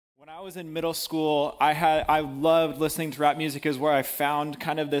I was in middle school, I loved listening to rap music. Is where I found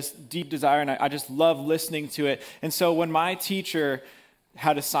kind of this deep desire, and I just love listening to it. And so when my teacher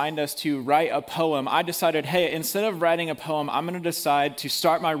had assigned us to write a poem, I decided, hey, instead of writing a poem, I'm going to decide to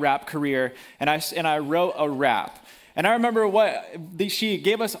start my rap career, and I wrote a rap. And I remember she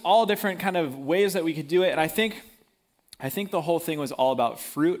gave us all different kind of ways that we could do it, and I think the whole thing was all about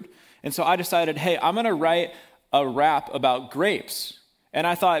fruit. And so I decided, hey, I'm going to write a rap about grapes. And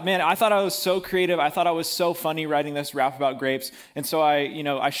I thought, man, I was so creative. I thought I was so funny writing this rap about grapes. And so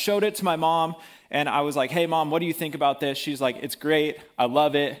I showed it to my mom, and I was like, hey, Mom, what do you think about this? She's like, it's great. I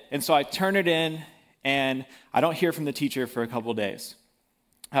love it. And so I turn it in, and I don't hear from the teacher for a couple days.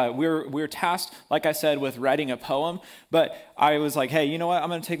 We were tasked, like I said, with writing a poem, but I was like, hey, you know what? I'm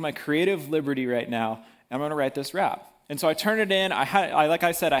going to take my creative liberty right now, and I'm going to write this rap. And so I turned it in. Like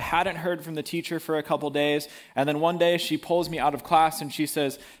I said, I hadn't heard from the teacher for a couple days. And then one day she pulls me out of class and she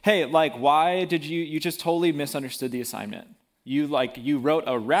says, hey, why did you just totally misunderstood the assignment. You wrote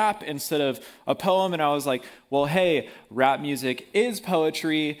a rap instead of a poem. And I was like, well, hey, rap music is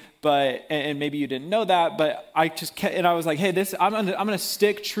poetry, and maybe you didn't know that, but I was like, hey, I'm going to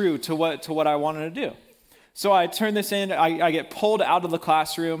stick true to what I wanted to do. So I turn this in, I get pulled out of the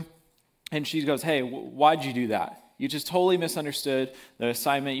classroom, and she goes, hey, why'd you do that? You just totally misunderstood the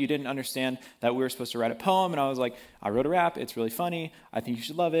assignment. You didn't understand that we were supposed to write a poem. And I was like, I wrote a rap. It's really funny. I think you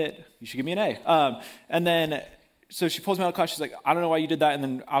should love it. You should give me an A. And then, so she pulls me out of class. She's like, I don't know why you did that. And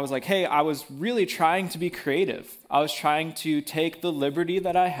then I was like, hey, I was really trying to be creative. I was trying to take the liberty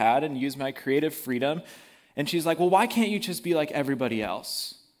that I had and use my creative freedom. And she's like, well, why can't you just be like everybody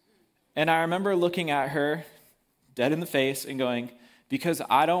else? And I remember looking at her dead in the face and going, because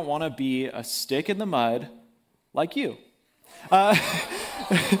I don't want to be a stick in the mud like you. And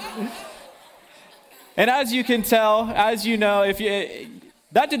as you can tell, as you know,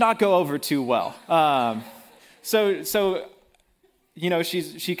 that did not go over too well. So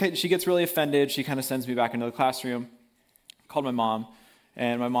she gets really offended. She kind of sends me back into the classroom. Called my mom,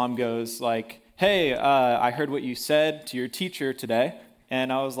 and my mom goes like, hey, I heard what you said to your teacher today.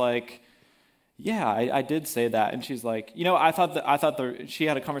 And I was like, yeah, I did say that. And she's like, she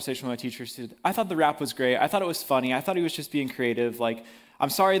had a conversation with my teacher. She said, I thought the rap was great. I thought it was funny. I thought he was just being creative. Like, I'm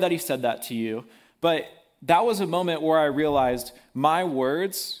sorry that he said that to you. But that was a moment where I realized my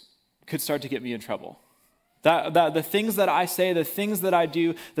words could start to get me in trouble. That the things that I say, the things that I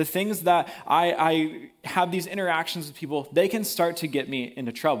do, the things that I have these interactions with people, they can start to get me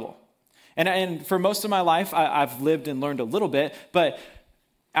into trouble. And for most of my life, I've lived and learned a little bit, but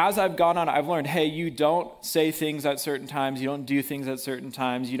as I've gone on, I've learned, hey, you don't say things at certain times. You don't do things at certain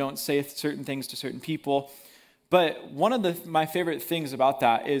times. You don't say certain things to certain people. But one of my favorite things about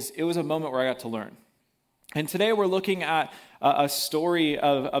that is it was a moment where I got to learn. And today we're looking at a story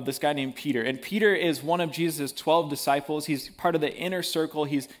of this guy named Peter. And Peter is one of Jesus' 12 disciples. He's part of the inner circle.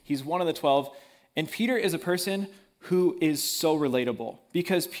 He's one of the 12. And Peter is a person who is so relatable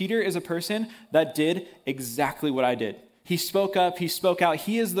because Peter is a person that did exactly what I did. He spoke up, he spoke out.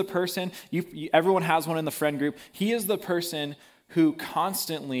 He is the person, everyone has one in the friend group. He is the person who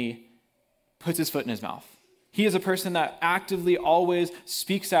constantly puts his foot in his mouth. He is a person that actively always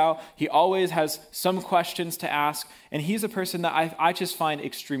speaks out. He always has some questions to ask. And he's a person that I just find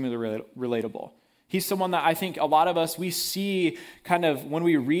extremely relatable. He's someone that I think a lot of us, we see kind of when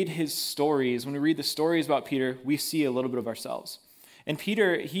we read his stories, when we read the stories about Peter, we see a little bit of ourselves. And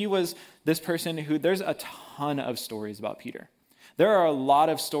Peter, he was this person who, there's a ton of stories about Peter. There are a lot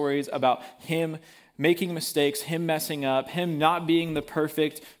of stories about him making mistakes, him messing up, him not being the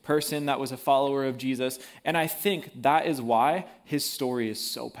perfect person that was a follower of Jesus. And I think that is why his story is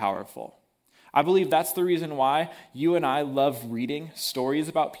so powerful. I believe that's the reason why you and I love reading stories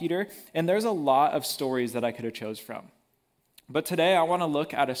about Peter. And there's a lot of stories that I could have chose from. But today I want to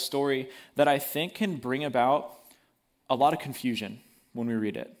look at a story that I think can bring about a lot of confusion when we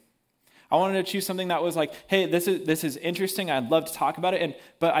read it. I wanted to choose something that was like, hey, this is interesting. I'd love to talk about it.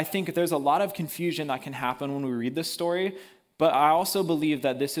 But I think there's a lot of confusion that can happen when we read this story. But I also believe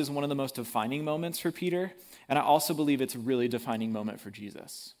that this is one of the most defining moments for Peter. And I also believe it's a really defining moment for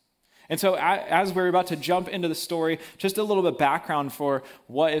Jesus. And so as we're about to jump into the story, just a little bit of background for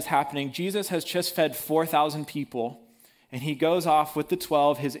what is happening. Jesus has just fed 4,000 people. And he goes off with the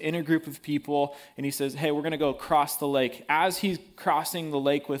 12, his inner group of people, and he says, hey, we're going to go across the lake. As he's crossing the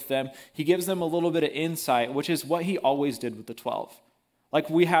lake with them, he gives them a little bit of insight, which is what he always did with the 12. Like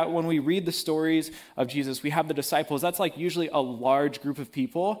when we read the stories of Jesus, we have the disciples. That's like usually a large group of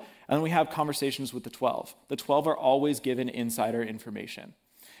people, and then we have conversations with the 12. The 12 are always given insider information.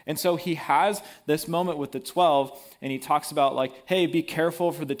 And so he has this moment with the 12, and he talks about like, hey, be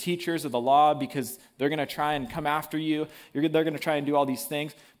careful for the teachers of the law because they're going to try and come after you. They're going to try and do all these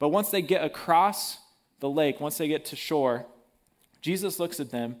things. But once they get across the lake, once they get to shore, Jesus looks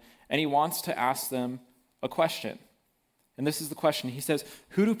at them and he wants to ask them a question. And this is the question. He says,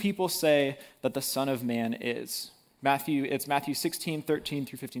 who do people say that the Son of Man is? It's Matthew 16, 13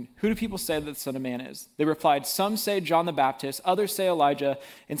 through 15. Who do people say that the Son of Man is? They replied, some say John the Baptist, others say Elijah,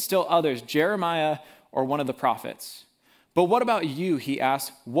 and still others, Jeremiah or one of the prophets. But what about you? He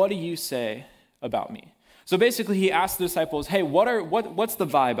asked, what do you say about me? So basically he asked the disciples, hey, what's the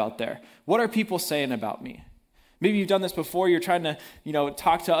vibe out there? What are people saying about me? Maybe you've done this before. You're trying to,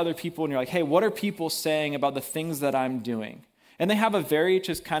 talk to other people and you're like, hey, what are people saying about the things that I'm doing? And they have a very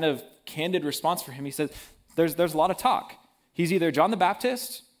just kind of candid response for him. He says, there's a lot of talk. He's either John the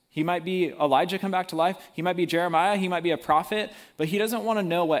Baptist, he might be Elijah come back to life, he might be Jeremiah, he might be a prophet, but he doesn't want to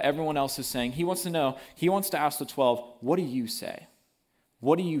know what everyone else is saying. He wants to ask the 12, what do you say?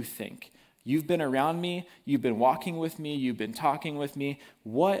 What do you think? You've been around me, you've been walking with me, you've been talking with me.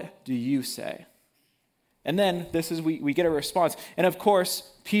 What do you say? And then we get a response. And of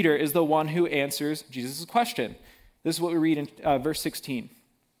course, Peter is the one who answers Jesus' question. This is what we read in verse 16.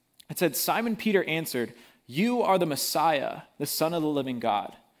 It said, Simon Peter answered, you are the Messiah, the Son of the living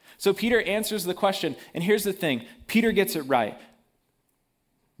God. So Peter answers the question, and here's the thing. Peter gets it right.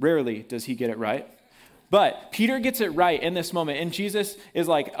 Rarely does he get it right. But Peter gets it right in this moment, and Jesus is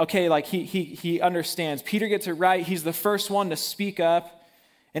like, okay, like he understands. Peter gets it right. He's the first one to speak up,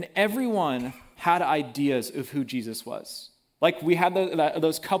 and everyone had ideas of who Jesus was. Like we had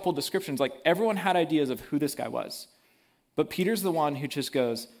those couple descriptions, like everyone had ideas of who this guy was. But Peter's the one who just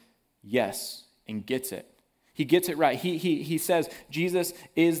goes, yes, and gets it. He gets it right. He says Jesus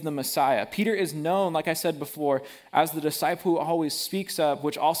is the Messiah. Peter is known, like I said before, as the disciple who always speaks up,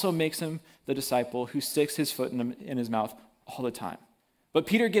 which also makes him the disciple who sticks his foot in his mouth all the time. But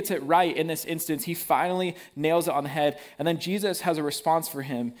Peter gets it right in this instance. He finally nails it on the head. And then Jesus has a response for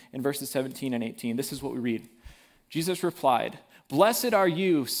him in verses 17 and 18. This is what we read. Jesus replied, blessed are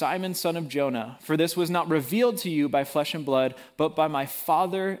you, Simon, son of Jonah, for this was not revealed to you by flesh and blood, but by my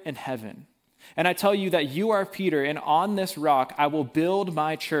Father in heaven. And I tell you that you are Peter, and on this rock I will build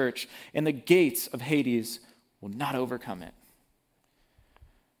my church, and the gates of Hades will not overcome it.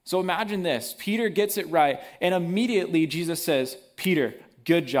 So imagine this. Peter gets it right, and immediately Jesus says, Peter,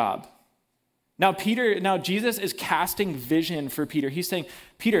 good job. Now Jesus is casting vision for Peter. He's saying,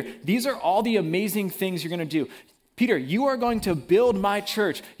 Peter, these are all the amazing things you're going to do. Peter, you are going to build my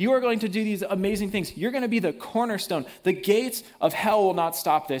church. You are going to do these amazing things. You're going to be the cornerstone. The gates of hell will not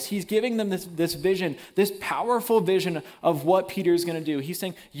stop this. He's giving them this vision, this powerful vision of what Peter is going to do. He's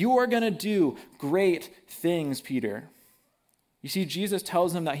saying, you are going to do great things, Peter. You see, Jesus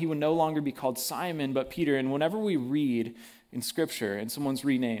tells him that he would no longer be called Simon, but Peter. And whenever we read in Scripture and someone's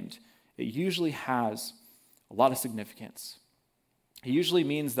renamed, it usually has a lot of significance. It usually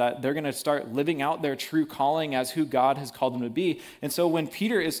means that they're going to start living out their true calling as who God has called them to be. And so when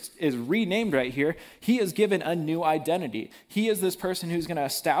Peter is renamed right here, he is given a new identity. He is this person who's going to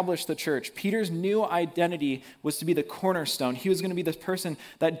establish the church. Peter's new identity was to be the cornerstone. He was going to be this person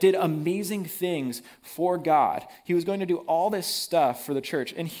that did amazing things for God. He was going to do all this stuff for the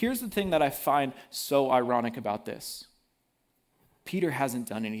church. And here's the thing that I find so ironic about this. Peter hasn't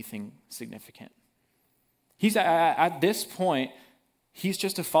done anything significant. He's at this point, he's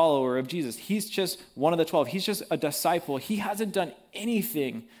just a follower of Jesus. He's just one of the 12. He's just a disciple. He hasn't done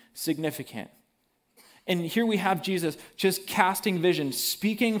anything significant. And here we have Jesus just casting vision,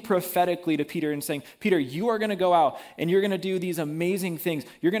 speaking prophetically to Peter and saying, Peter, you are going to go out and you're going to do these amazing things.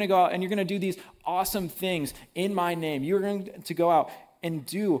 You're going to go out and you're going to do these awesome things in my name. You're going to go out and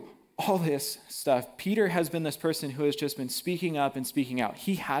do all this stuff. Peter has been this person who has just been speaking up and speaking out.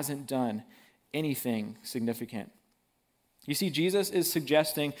 He hasn't done anything significant. You see, Jesus is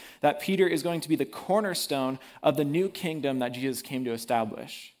suggesting that Peter is going to be the cornerstone of the new kingdom that Jesus came to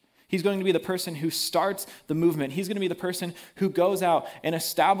establish. He's going to be the person who starts the movement. He's going to be the person who goes out and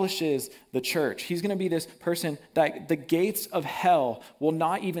establishes the church. He's going to be this person that the gates of hell will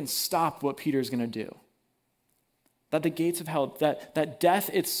not even stop what Peter's going to do. That the gates of hell, that death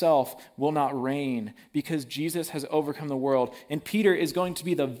itself will not reign because Jesus has overcome the world. And Peter is going to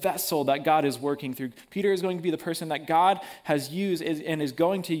be the vessel that God is working through. Peter is going to be the person that God has used and is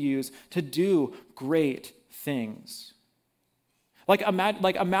going to use to do great things. Like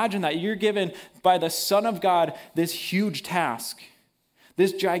imagine that you're given by the Son of God this huge task,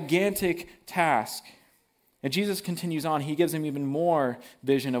 this gigantic task. And Jesus continues on. He gives him even more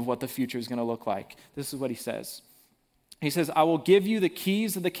vision of what the future is going to look like. This is what he says. He says, I will give you the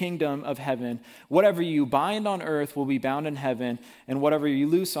keys of the kingdom of heaven. Whatever you bind on earth will be bound in heaven, and whatever you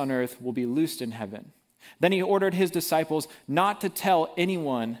loose on earth will be loosed in heaven. Then he ordered his disciples not to tell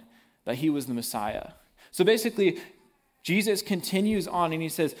anyone that he was the Messiah. So basically, Jesus continues on and he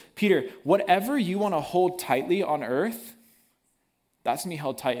says, Peter, whatever you want to hold tightly on earth, that's going to be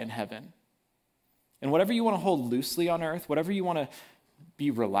held tight in heaven. And whatever you want to hold loosely on earth, whatever you want to be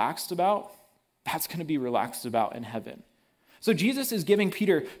relaxed about, that's going to be relaxed about in heaven. So Jesus is giving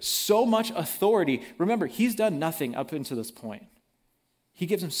Peter so much authority. Remember, he's done nothing up until this point. He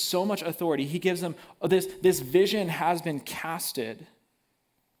gives him so much authority. He gives him this vision has been casted.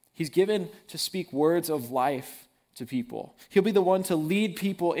 He's given to speak words of life to people. He'll be the one to lead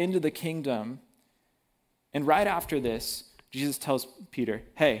people into the kingdom. And right after this, Jesus tells Peter,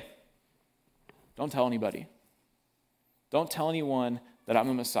 hey, don't tell anybody. Don't tell anyone that I'm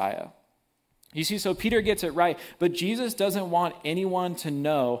the Messiah. You see, so Peter gets it right, but Jesus doesn't want anyone to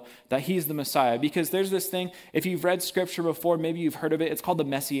know that he's the Messiah, because there's this thing, if you've read scripture before, maybe you've heard of it, it's called the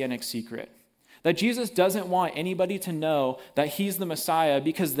Messianic secret. That Jesus doesn't want anybody to know that he's the Messiah,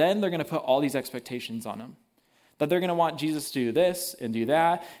 because then they're going to put all these expectations on him. That they're going to want Jesus to do this and do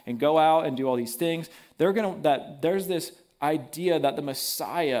that and go out and do all these things. That there's this idea that the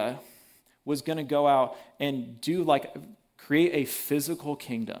Messiah was going to go out and create a physical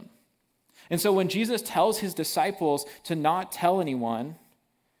kingdom. And so when Jesus tells his disciples to not tell anyone,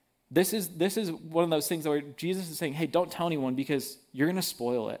 this is one of those things where Jesus is saying, hey, don't tell anyone because you're going to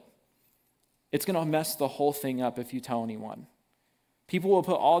spoil it. It's going to mess the whole thing up if you tell anyone. People will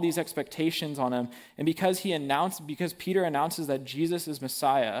put all these expectations on him. And because Peter announces that Jesus is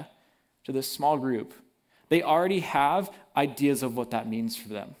Messiah to this small group, they already have ideas of what that means for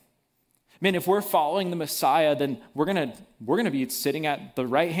them. Man, if we're following the Messiah, then we're gonna be sitting at the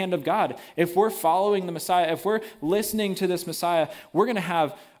right hand of God. If we're following the Messiah, if we're listening to this Messiah, we're gonna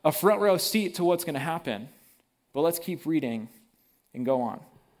have a front row seat to what's gonna happen. But let's keep reading and go on.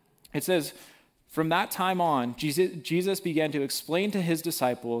 It says, from that time on, Jesus began to explain to his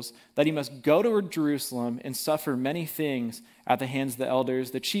disciples that he must go to Jerusalem and suffer many things at the hands of the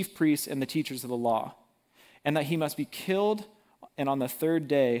elders, the chief priests, and the teachers of the law, and that he must be killed and on the third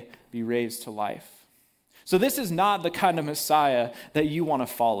day be raised to life. So this is not the kind of Messiah that you want to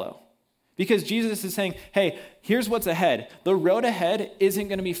follow. Because Jesus is saying, hey, here's what's ahead. The road ahead isn't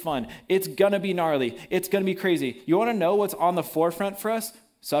going to be fun. It's going to be gnarly. It's going to be crazy. You want to know what's on the forefront for us?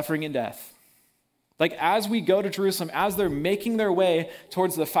 Suffering and death. Like as we go to Jerusalem, as they're making their way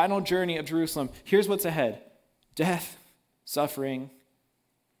towards the final journey of Jerusalem, here's what's ahead. Death, suffering,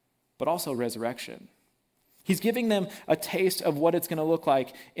 but also resurrection. He's giving them a taste of what it's going to look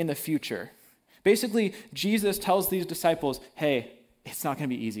like in the future. Basically, Jesus tells these disciples, hey, it's not going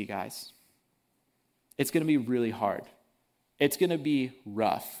to be easy, guys. It's going to be really hard. It's going to be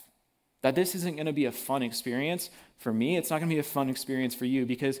rough. That this isn't going to be a fun experience for me. It's not going to be a fun experience for you,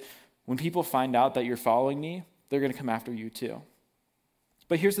 because when people find out that you're following me, they're going to come after you too.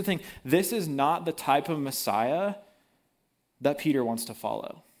 But here's the thing. This is not the type of Messiah that Peter wants to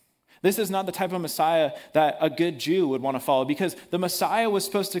follow. This is not the type of Messiah that a good Jew would want to follow, because the Messiah was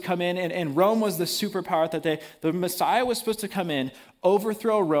supposed to come in, and Rome was the superpower at that day. The Messiah was supposed to come in,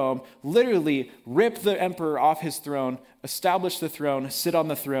 overthrow Rome, literally rip the emperor off his throne, establish the throne, sit on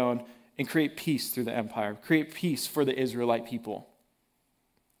the throne, and create peace through the empire, create peace for the Israelite people.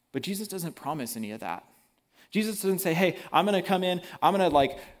 But Jesus doesn't promise any of that. Jesus doesn't say, hey, I'm going to come in, I'm going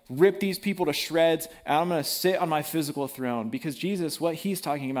to rip these people to shreds, and I'm going to sit on my physical throne. Because Jesus, what he's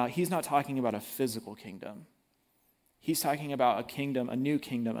talking about, he's not talking about a physical kingdom. He's talking about a kingdom, a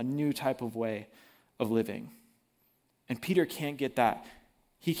new type of way of living. And Peter can't get that.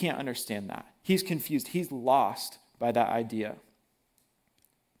 He can't understand that. He's confused. He's lost by that idea.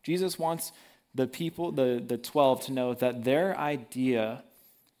 Jesus wants the people, the 12, to know that their idea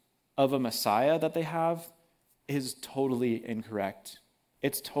of a Messiah that they have is totally incorrect.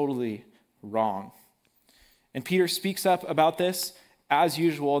 It's totally wrong. And Peter speaks up about this as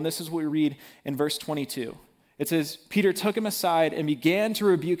usual, and this is what we read in verse 22. It says, Peter took him aside and began to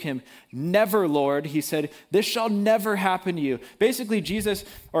rebuke him. Never, Lord, he said, this shall never happen to you. Basically,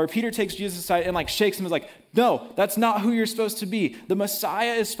 Peter takes Jesus aside and shakes him and is like, no, that's not who you're supposed to be. The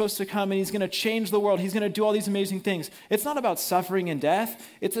Messiah is supposed to come and he's going to change the world. He's going to do all these amazing things. It's not about suffering and death.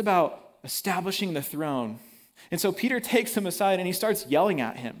 It's about establishing the throne. And so Peter takes him aside and he starts yelling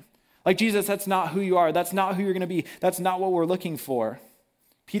at him. Like, Jesus, that's not who you are. That's not who you're going to be. That's not what we're looking for.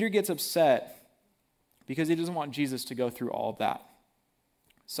 Peter gets upset because he doesn't want Jesus to go through all of that.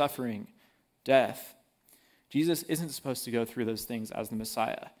 Suffering, death. Jesus isn't supposed to go through those things as the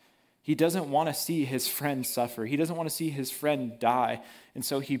Messiah. He doesn't want to see his friend suffer. He doesn't want to see his friend die. And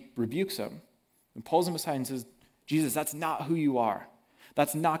so he rebukes him and pulls him aside and says, Jesus, that's not who you are.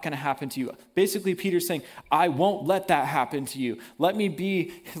 That's not going to happen to you. Basically, Peter's saying, I won't let that happen to you. Let me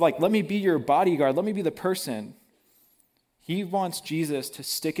be your bodyguard. Let me be the person. He wants Jesus to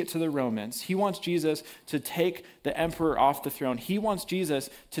stick it to the Romans. He wants Jesus to take the emperor off the throne. He wants Jesus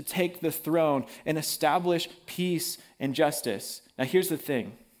to take the throne and establish peace and justice. Now, here's the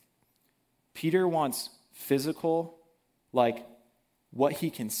thing. Peter wants physical, like what he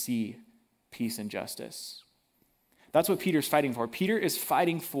can see, peace and justice. That's what Peter's fighting for. Peter is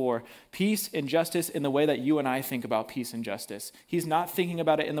fighting for peace and justice in the way that you and I think about peace and justice. He's not thinking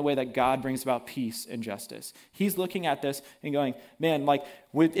about it in the way that God brings about peace and justice. He's looking at this and going, man, like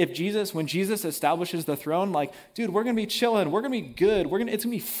when Jesus establishes the throne, like, dude, we're going to be chilling. We're going to be good. It's going to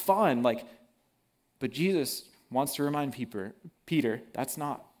be fun. Like, but Jesus wants to remind Peter, that's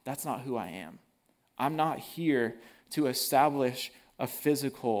not who I am. I'm not here to establish a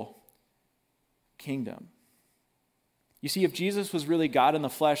physical kingdom. You see, if Jesus was really God in the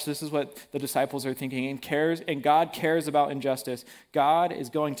flesh, this is what the disciples are thinking, and God cares about injustice, God is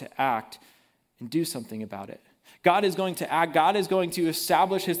going to act and do something about it. God is going to act. God is going to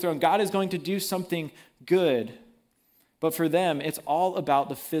establish his throne. God is going to do something good. But for them, it's all about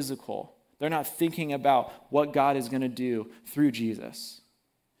the physical. They're not thinking about what God is going to do through Jesus.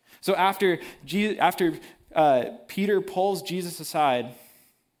 So after Peter pulls Jesus aside,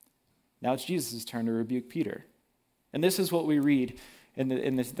 now it's Jesus' turn to rebuke Peter. And this is what we read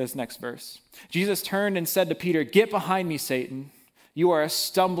in this next verse. Jesus turned and said to Peter, "Get behind me, Satan. You are a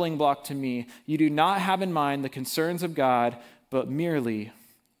stumbling block to me. You do not have in mind the concerns of God, but merely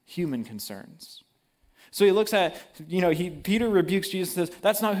human concerns." So he looks at, Peter rebukes Jesus and says,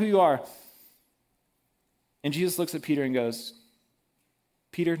 "That's not who you are." And Jesus looks at Peter and goes,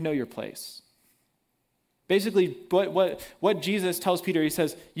 "Peter, know your place." Basically, what Jesus tells Peter, he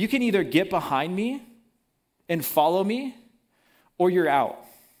says, you can either get behind me and follow me, or you're out.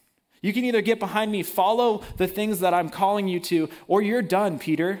 You can either get behind me, follow the things that I'm calling you to, or you're done,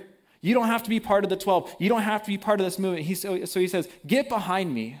 Peter. You don't have to be part of the 12. You don't have to be part of this movement. So he says, get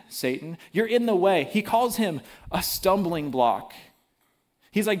behind me, Satan. You're in the way. He calls him a stumbling block.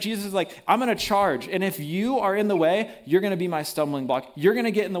 He's like, Jesus is like, I'm going to charge. And if you are in the way, you're going to be my stumbling block. You're going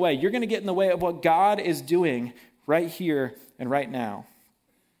to get in the way. You're going to get in the way of what God is doing right here and right now.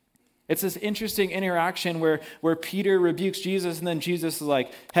 It's this interesting interaction where Peter rebukes Jesus, and then Jesus is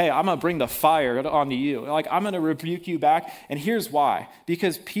like, hey, I'm going to bring the fire onto you. Like, I'm going to rebuke you back. And here's why.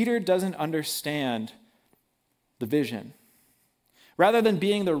 Because Peter doesn't understand the vision. Rather than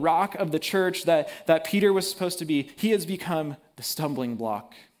being the rock of the church that Peter was supposed to be, he has become the stumbling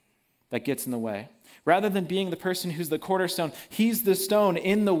block that gets in the way. Rather than being the person who's the cornerstone, he's the stone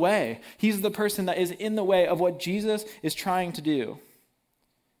in the way. He's the person that is in the way of what Jesus is trying to do.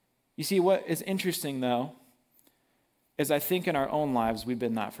 You see, what is interesting, though, is I think in our own lives, we've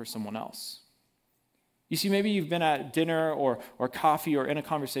been that for someone else. You see, maybe you've been at dinner or coffee or in a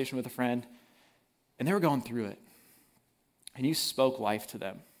conversation with a friend, and they were going through it. And you spoke life to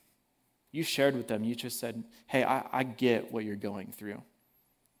them. You shared with them. You just said, hey, I get what you're going through.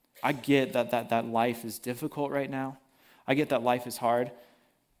 I get that life is difficult right now. I get that life is hard.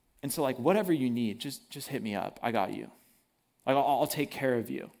 And so, like, whatever you need, just hit me up. I got you. Like, I'll take care of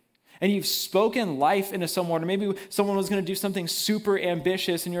you. And you've spoken life into someone, or maybe someone was going to do something super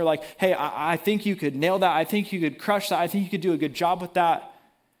ambitious, and you're like, hey, I think you could nail that. I think you could crush that. I think you could do a good job with that.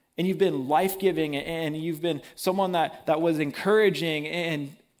 And you've been life-giving, and you've been someone that was encouraging,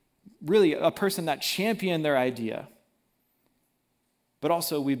 and really a person that championed their idea. But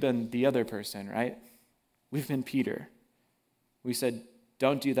also, we've been the other person, right? We've been Peter. We said,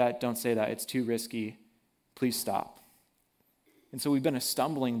 don't do that. Don't say that. It's too risky. Please stop. And so we've been a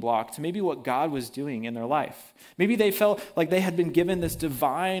stumbling block to maybe what God was doing in their life. Maybe they felt like they had been given this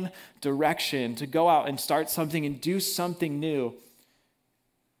divine direction to go out and start something and do something new.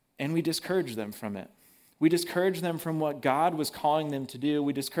 And we discouraged them from it. We discouraged them from what God was calling them to do.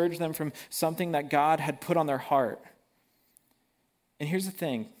 We discouraged them from something that God had put on their heart. And here's the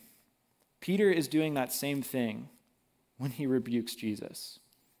thing. Peter is doing that same thing when he rebukes Jesus.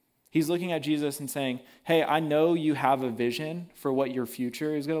 He's looking at Jesus and saying, hey, I know you have a vision for what your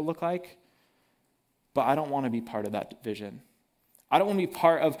future is going to look like, but I don't want to be part of that vision. I don't want to be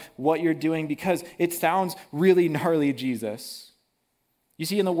part of what you're doing because it sounds really gnarly, Jesus. You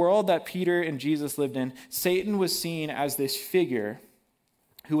see, in the world that Peter and Jesus lived in, Satan was seen as this figure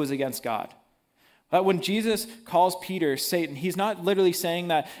who was against God. When Jesus calls Peter Satan, he's not literally saying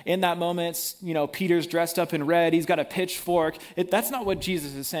that in that moment, Peter's dressed up in red, he's got a pitchfork. That's not what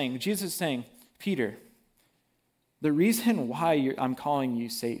Jesus is saying. Jesus is saying, Peter, the reason why I'm calling you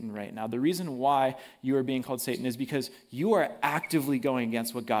Satan right now, the reason why you are being called Satan is because you are actively going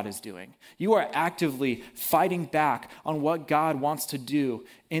against what God is doing. You are actively fighting back on what God wants to do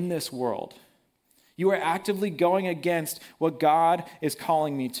in this world. You are actively going against what God is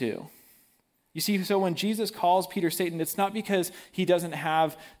calling me to. You see, so when Jesus calls Peter Satan, it's not because he doesn't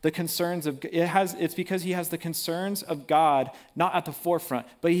have the concerns of, it's because he has the concerns of God not at the forefront,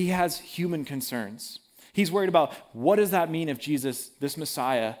 but he has human concerns. He's worried about, what does that mean if Jesus, this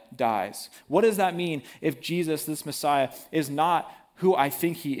Messiah, dies? What does that mean if Jesus, this Messiah, is not who I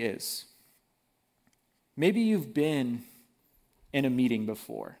think he is? Maybe you've been in a meeting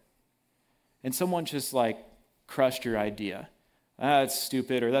before, and someone just crushed your idea. That's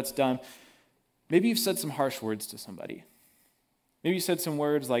stupid, or that's dumb. Maybe you've said some harsh words to somebody. Maybe you said some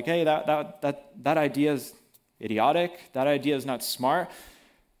words like, hey, that idea is idiotic. That idea is not smart.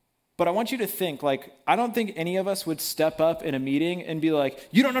 But I want you to think, I don't think any of us would step up in a meeting and be like,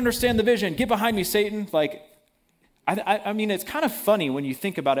 you don't understand the vision. Get behind me, Satan. I mean, it's kind of funny when you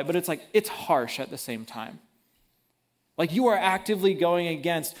think about it, but it's harsh at the same time. You are actively going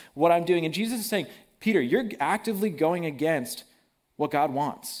against what I'm doing. And Jesus is saying, Peter, you're actively going against what God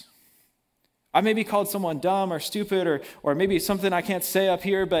wants. I may be called someone dumb or stupid or maybe something I can't say up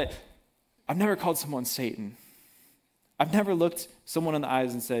here, but I've never called someone Satan. I've never looked someone in the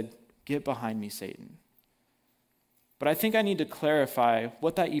eyes and said, get behind me, Satan. But I think I need to clarify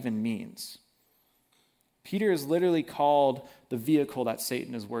what that even means. Peter is literally called the vehicle that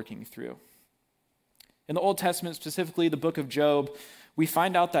Satan is working through. In the Old Testament, specifically the book of Job, we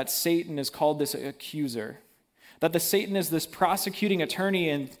find out that Satan is called this accuser. That the Satan is this prosecuting attorney,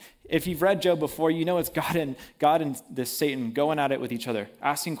 and if you've read Job before, you know it's God and this Satan going at it with each other,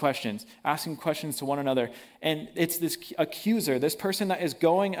 asking questions to one another. And it's this accuser, this person that is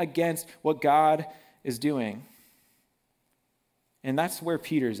going against what God is doing. And that's where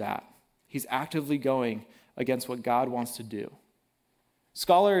Peter's at. He's actively going against what God wants to do.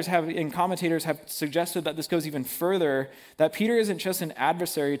 Scholars and commentators have suggested that this goes even further, that Peter isn't just an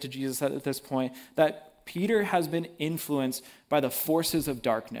adversary to Jesus at this point, that Peter has been influenced by the forces of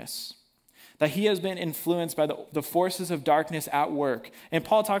darkness, that he has been influenced by the forces of darkness at work. And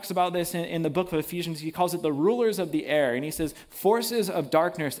Paul talks about this in the book of Ephesians. He calls it the rulers of the air. And he says, forces of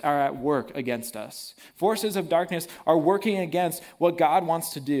darkness are at work against us. Forces of darkness are working against what God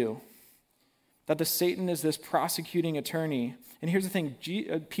wants to do. That the Satan is this prosecuting attorney. And here's the thing,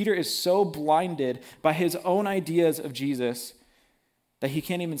 Peter is so blinded by his own ideas of Jesus that he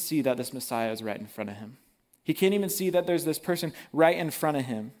can't even see that this Messiah is right in front of him. He can't even see that there's this person right in front of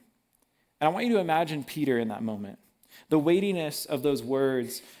him. And I want you to imagine Peter in that moment, the weightiness of those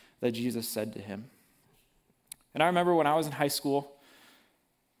words that Jesus said to him. And I remember when I was in high school,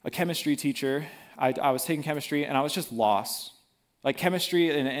 a chemistry teacher, I was taking chemistry, and I was just lost.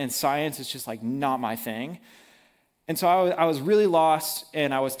 Chemistry and science is just not my thing. And so I was really lost,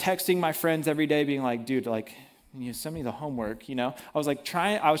 and I was texting my friends every day being like, dude, you send me the homework, I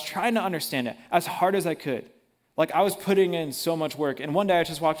was trying to understand it as hard as I could. I was putting in so much work. And one day I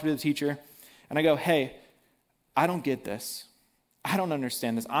just walked up to the teacher and I go, hey, I don't get this. I don't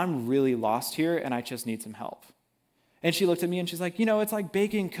understand this. I'm really lost here and I just need some help. And she looked at me and she's like, it's like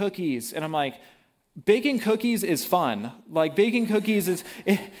baking cookies. And I'm like, baking cookies is fun. Baking cookies is,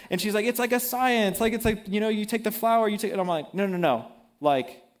 and she's like, it's like a science. You take the flour, and I'm like, no.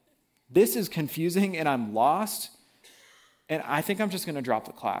 This is confusing and I'm lost, and I think I'm just going to drop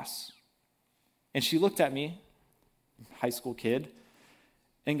the class. And she looked at me, high school kid,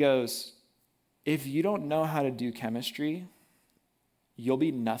 and goes, if you don't know how to do chemistry, you'll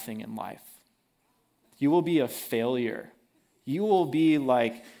be nothing in life. You will be a failure. You will be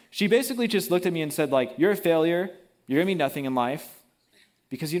she basically just looked at me and said, you're a failure, you're going to be nothing in life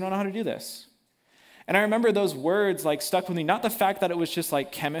because you don't know how to do this. And I remember those words stuck with me, not the fact that it was just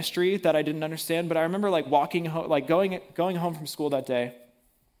chemistry that I didn't understand, but I remember walking home, going home from school that day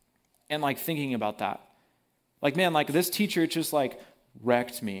and thinking about that. This teacher just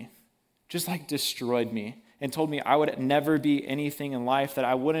wrecked me, just destroyed me and told me I would never be anything in life, that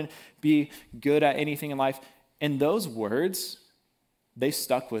I wouldn't be good at anything in life. And those words, they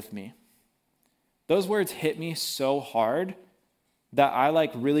stuck with me. Those words hit me so hard that I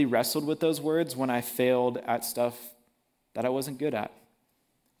really wrestled with those words when I failed at stuff that I wasn't good at.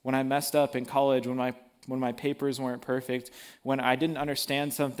 When I messed up in college, when my when my papers weren't perfect, when I didn't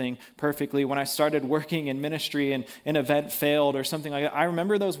understand something perfectly, when I started working in ministry and an event failed or something like that. I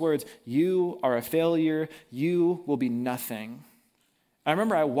remember those words, you are a failure, you will be nothing. I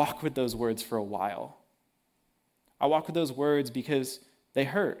remember I walked with those words for a while. I walked with those words because they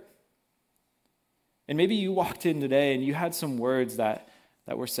hurt. And maybe you walked in today and you had some words that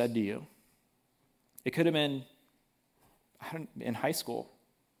were said to you. It could have been in high school.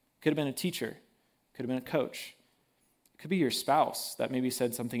 It could have been a teacher. It could have been a coach. It could be your spouse that maybe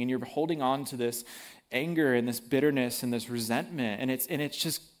said something and you're holding on to this anger and this bitterness and this resentment, and it's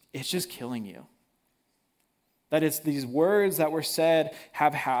just killing you. That it's these words that were said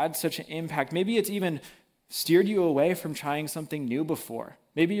have had such an impact. Maybe it's even steered you away from trying something new before.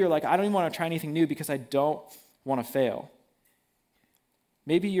 Maybe you're like, I don't even want to try anything new because I don't want to fail.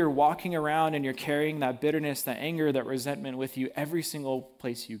 Maybe you're walking around and you're carrying that bitterness, that anger, that resentment with you every single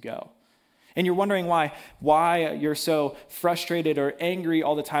place you go. And you're wondering why you're so frustrated or angry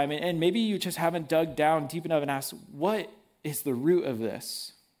all the time. And maybe you just haven't dug down deep enough and asked, what is the root of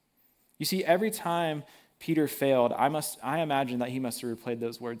this? You see, every time Peter failed, I imagine that he must have replayed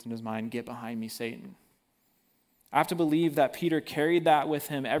those words in his mind, get behind me, Satan. I have to believe that Peter carried that with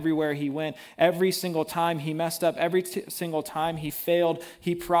him everywhere he went. Every single time he messed up, every single time he failed,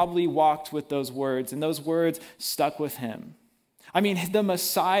 he probably walked with those words, and those words stuck with him. I mean, the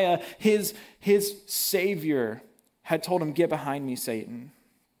Messiah, his Savior, had told him, get behind me, Satan.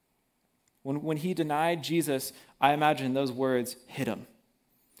 When he denied Jesus, I imagine those words hit him.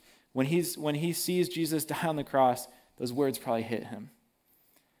 When he sees Jesus die on the cross, those words probably hit him.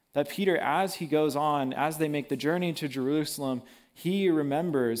 That Peter, as he goes on, as they make the journey to Jerusalem, he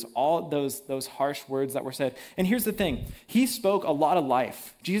remembers all those harsh words that were said. And here's the thing. He spoke a lot of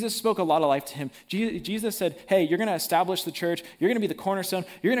life. Jesus spoke a lot of life to him. Jesus said, hey, you're going to establish the church. You're going to be the cornerstone.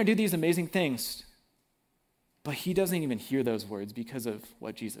 You're going to do these amazing things. But he doesn't even hear those words because of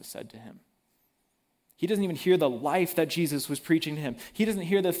what Jesus said to him. He doesn't even hear the life that Jesus was preaching to him. He doesn't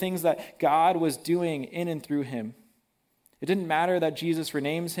hear the things that God was doing in and through him. It didn't matter that Jesus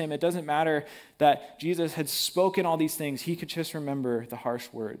renames him. It doesn't matter that Jesus had spoken all these things. He could just remember the harsh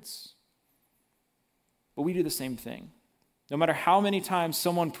words. But we do the same thing. No matter how many times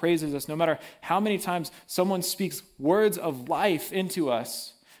someone praises us, no matter how many times someone speaks words of life into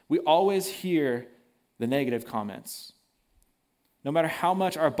us, we always hear the negative comments. No matter how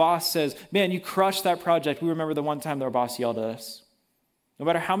much our boss says, man, you crushed that project. We remember the one time that our boss yelled at us. No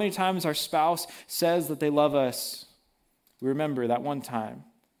matter how many times our spouse says that they love us, we remember that one time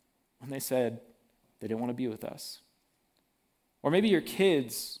when they said they didn't want to be with us. Or maybe your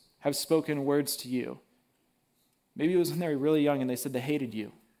kids have spoken words to you. Maybe it was when they were really young and they said they hated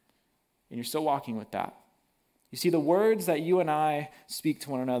you, and you're still walking with that. You see, the words that you and I speak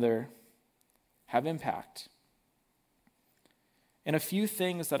to one another have impact. And a few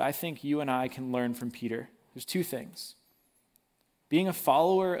things that I think you and I can learn from Peter. There's two things. Being a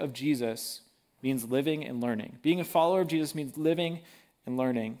follower of Jesus means living and learning. Being a follower of Jesus means living and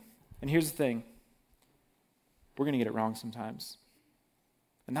learning. And here's the thing. We're going to get it wrong sometimes.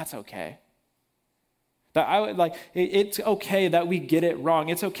 And that's okay. It's okay that we get it wrong.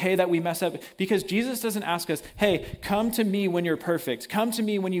 It's okay that we mess up, because Jesus doesn't ask us, hey, come to me when you're perfect. Come to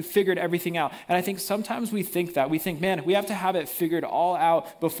me when you figured everything out. And I think sometimes we think that. We think, man, we have to have it figured all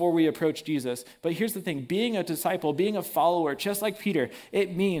out before we approach Jesus. But here's the thing. Being a disciple, being a follower, just like Peter,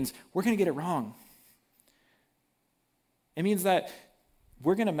 it means we're going to get it wrong. It means that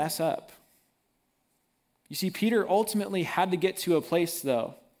we're going to mess up. You see, Peter ultimately had to get to a place,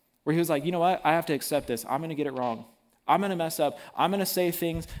 though, where he was like, you know what? I have to accept this. I'm going to get it wrong. I'm going to mess up. I'm going to say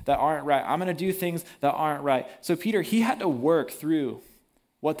things that aren't right. I'm going to do things that aren't right. So Peter, he had to work through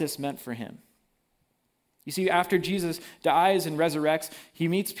what this meant for him. You see, after Jesus dies and resurrects, he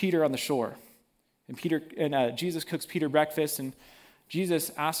meets Peter on the shore. And Jesus cooks Peter breakfast, and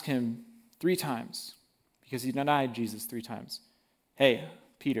Jesus asks him 3 times, because he denied Jesus 3 times. Hey,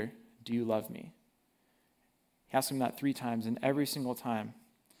 Peter, do you love me? He asked him that 3 times, and every single time,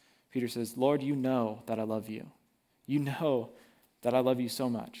 Peter says, Lord, you know that I love you. You know that I love you so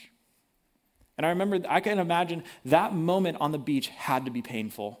much. And I can imagine that moment on the beach had to be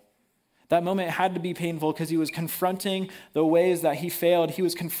painful. That moment had to be painful because he was confronting the ways that he failed. He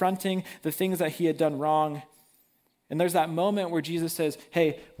was confronting the things that he had done wrong. And there's that moment where Jesus says,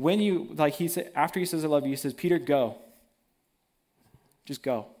 hey, after he says, I love you, he says, Peter, go. Just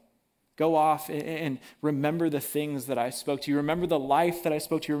go. Go off and remember the things that I spoke to you. Remember the life that I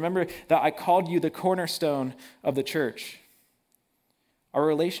spoke to you. Remember that I called you the cornerstone of the church. Our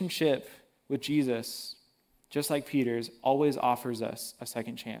relationship with Jesus just like Peter's, always offers us a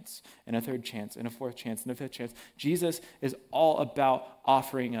second chance and a third chance and a fourth chance and a fifth chance. Jesus is all about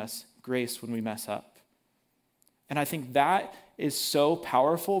offering us grace when we mess up. And I think that is so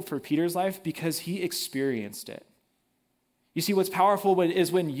powerful for Peter's life because he experienced it. You see, what's powerful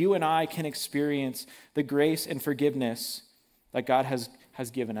is when you and I can experience the grace and forgiveness that God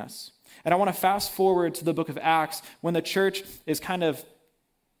has given us. And I want to fast forward to the book of Acts when the church is kind of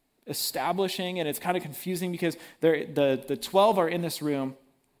establishing, and it's kind of confusing because the 12 are in this room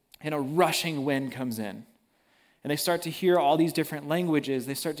and a rushing wind comes in. And they start to hear all these different languages.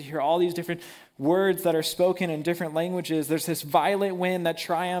 They start to hear all these different words that are spoken in different languages. There's this violent wind that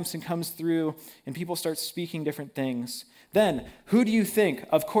triumphs and comes through, and people start speaking different things. Then, who do you think?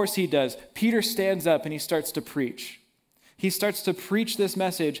 Of course he does. Peter stands up and he starts to preach. He starts to preach this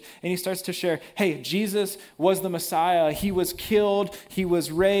message, and he starts to share, hey, Jesus was the Messiah. He was killed. He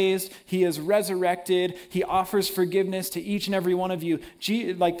was raised. He is resurrected. He offers forgiveness to each and every one of you.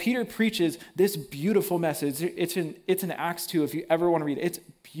 Like Peter preaches this beautiful message. It's in Acts 2 if you ever want to read it. It's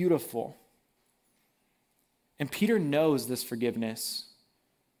beautiful. And Peter knows this forgiveness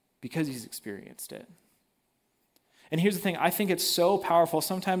because he's experienced it. And here's the thing, I think it's so powerful.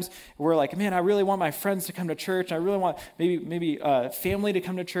 Sometimes we're like, man, I really want my friends to come to church. I really want maybe family to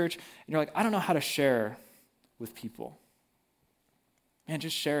come to church. And you're like, I don't know how to share with people. Man,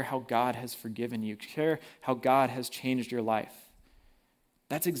 just share how God has forgiven you. Share how God has changed your life.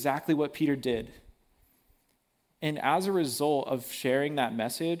 That's exactly what Peter did. And as a result of sharing that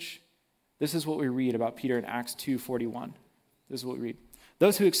message, this is what we read about Peter in Acts 2:41. This is what we read.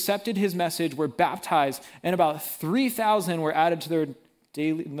 Those who accepted his message were baptized, and about 3,000 were added to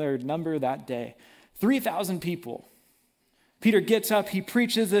their number that day. 3,000 people. Peter gets up, he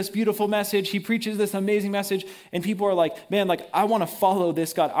preaches this beautiful message, he preaches this amazing message, and people are like, man, like, I want to follow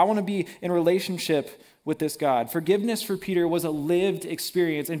this God. I want to be in relationship with this God. Forgiveness for Peter was a lived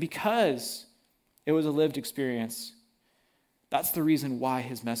experience, and because it was a lived experience, that's the reason why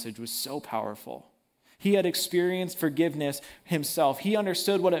his message was so powerful. He had experienced forgiveness himself. He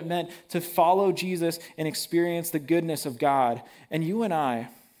understood what it meant to follow Jesus and experience the goodness of God. And you and I,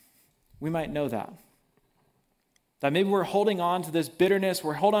 we might know that. That maybe we're holding on to this bitterness,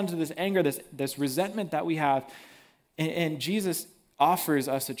 we're holding on to this anger, this resentment that we have, and Jesus offers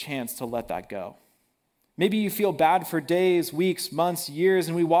us a chance to let that go. Maybe you feel bad for days, weeks, months, years,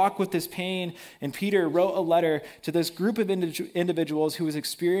 and we walk with this pain. And Peter wrote a letter to this group of individuals who was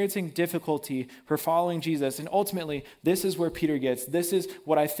experiencing difficulty for following Jesus. And ultimately, this is where Peter gets. This is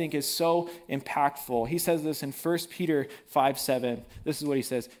what I think is so impactful. He says this in 1 Peter 5:7. This is what he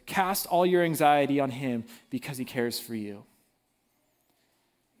says. Cast all your anxiety on him because he cares for you.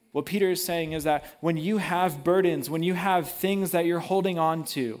 What Peter is saying is that when you have burdens, when you have things that you're holding on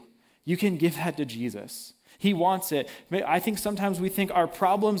to, you can give that to Jesus. He wants it. I think sometimes we think our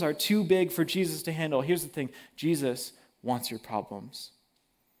problems are too big for Jesus to handle. Here's the thing. Jesus wants your problems.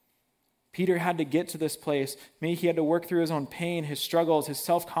 Peter had to get to this place. Maybe he had to work through his own pain, his struggles, his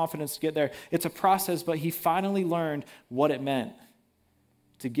self-confidence to get there. It's a process, but he finally learned what it meant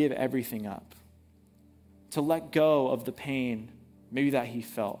to give everything up, to let go of the pain maybe that he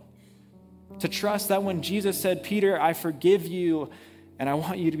felt, to trust that when Jesus said, Peter, I forgive you, and I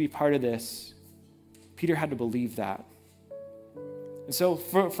want you to be part of this, Peter had to believe that. And so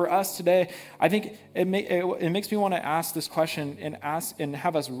for us today, I think it makes me want to ask this question and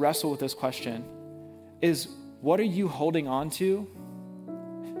have us wrestle with this question, is what are you holding on to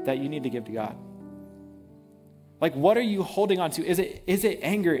that you need to give to God? Like, what are you holding on to? Is it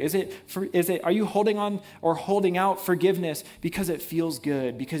anger? Are you holding on or holding out forgiveness because it feels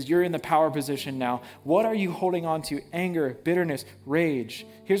good, because you're in the power position now? What are you holding on to? Anger, bitterness, rage.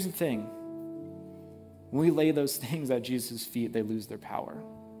 Here's the thing. When we lay those things at Jesus' feet, they lose their power.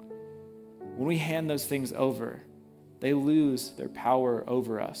 When we hand those things over, they lose their power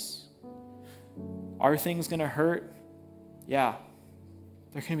over us. Are things going to hurt? Yeah,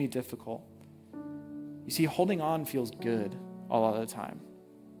 they're going to be difficult. You see, holding on feels good a lot of the time.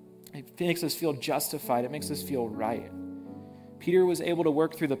 It makes us feel justified. It makes us feel right. Peter was able to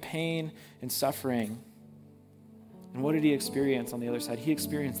work through the pain and suffering. And what did he experience on the other side? He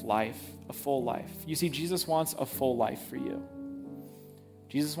experienced life, a full life. You see, Jesus wants a full life for you.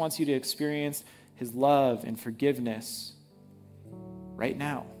 Jesus wants you to experience his love and forgiveness right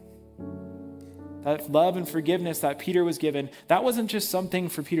now. That love and forgiveness that Peter was given, that wasn't just something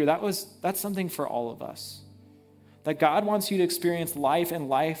for Peter. That's something for all of us. That God wants you to experience life and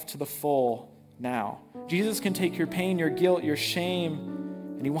life to the full now. Jesus can take your pain, your guilt, your shame,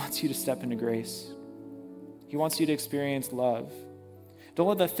 and he wants you to step into grace. He wants you to experience love. Don't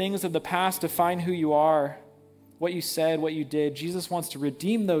let the things of the past define who you are. what you said, what you did. Jesus wants to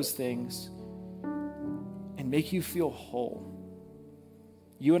redeem those things and make you feel whole.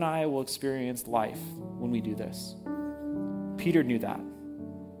 You and I will experience life when we do this. Peter knew that.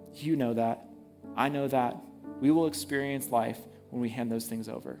 You know that. I know that. We will experience life when we hand those things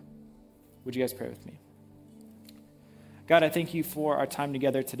over. Would you guys pray with me? God, I thank you for our time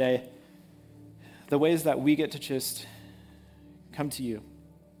together today, the ways that we get to just come to you.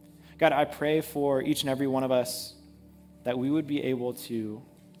 God, I pray for each and every one of us that we would be able to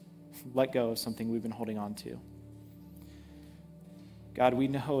let go of something we've been holding on to. God, we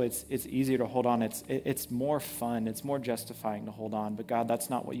know it's easier to hold on. It's more fun. It's more justifying to hold on. But God, that's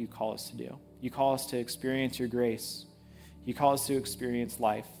not what you call us to do. You call us to experience your grace. You call us to experience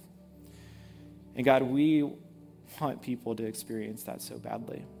life. And God, we want people to experience that so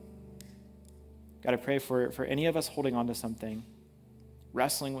badly. God, I pray for any of us holding on to something,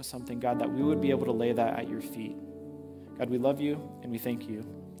 wrestling with something, God, that we would be able to lay that at your feet. God, we love you and we thank you.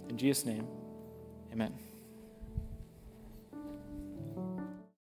 In Jesus' name, amen.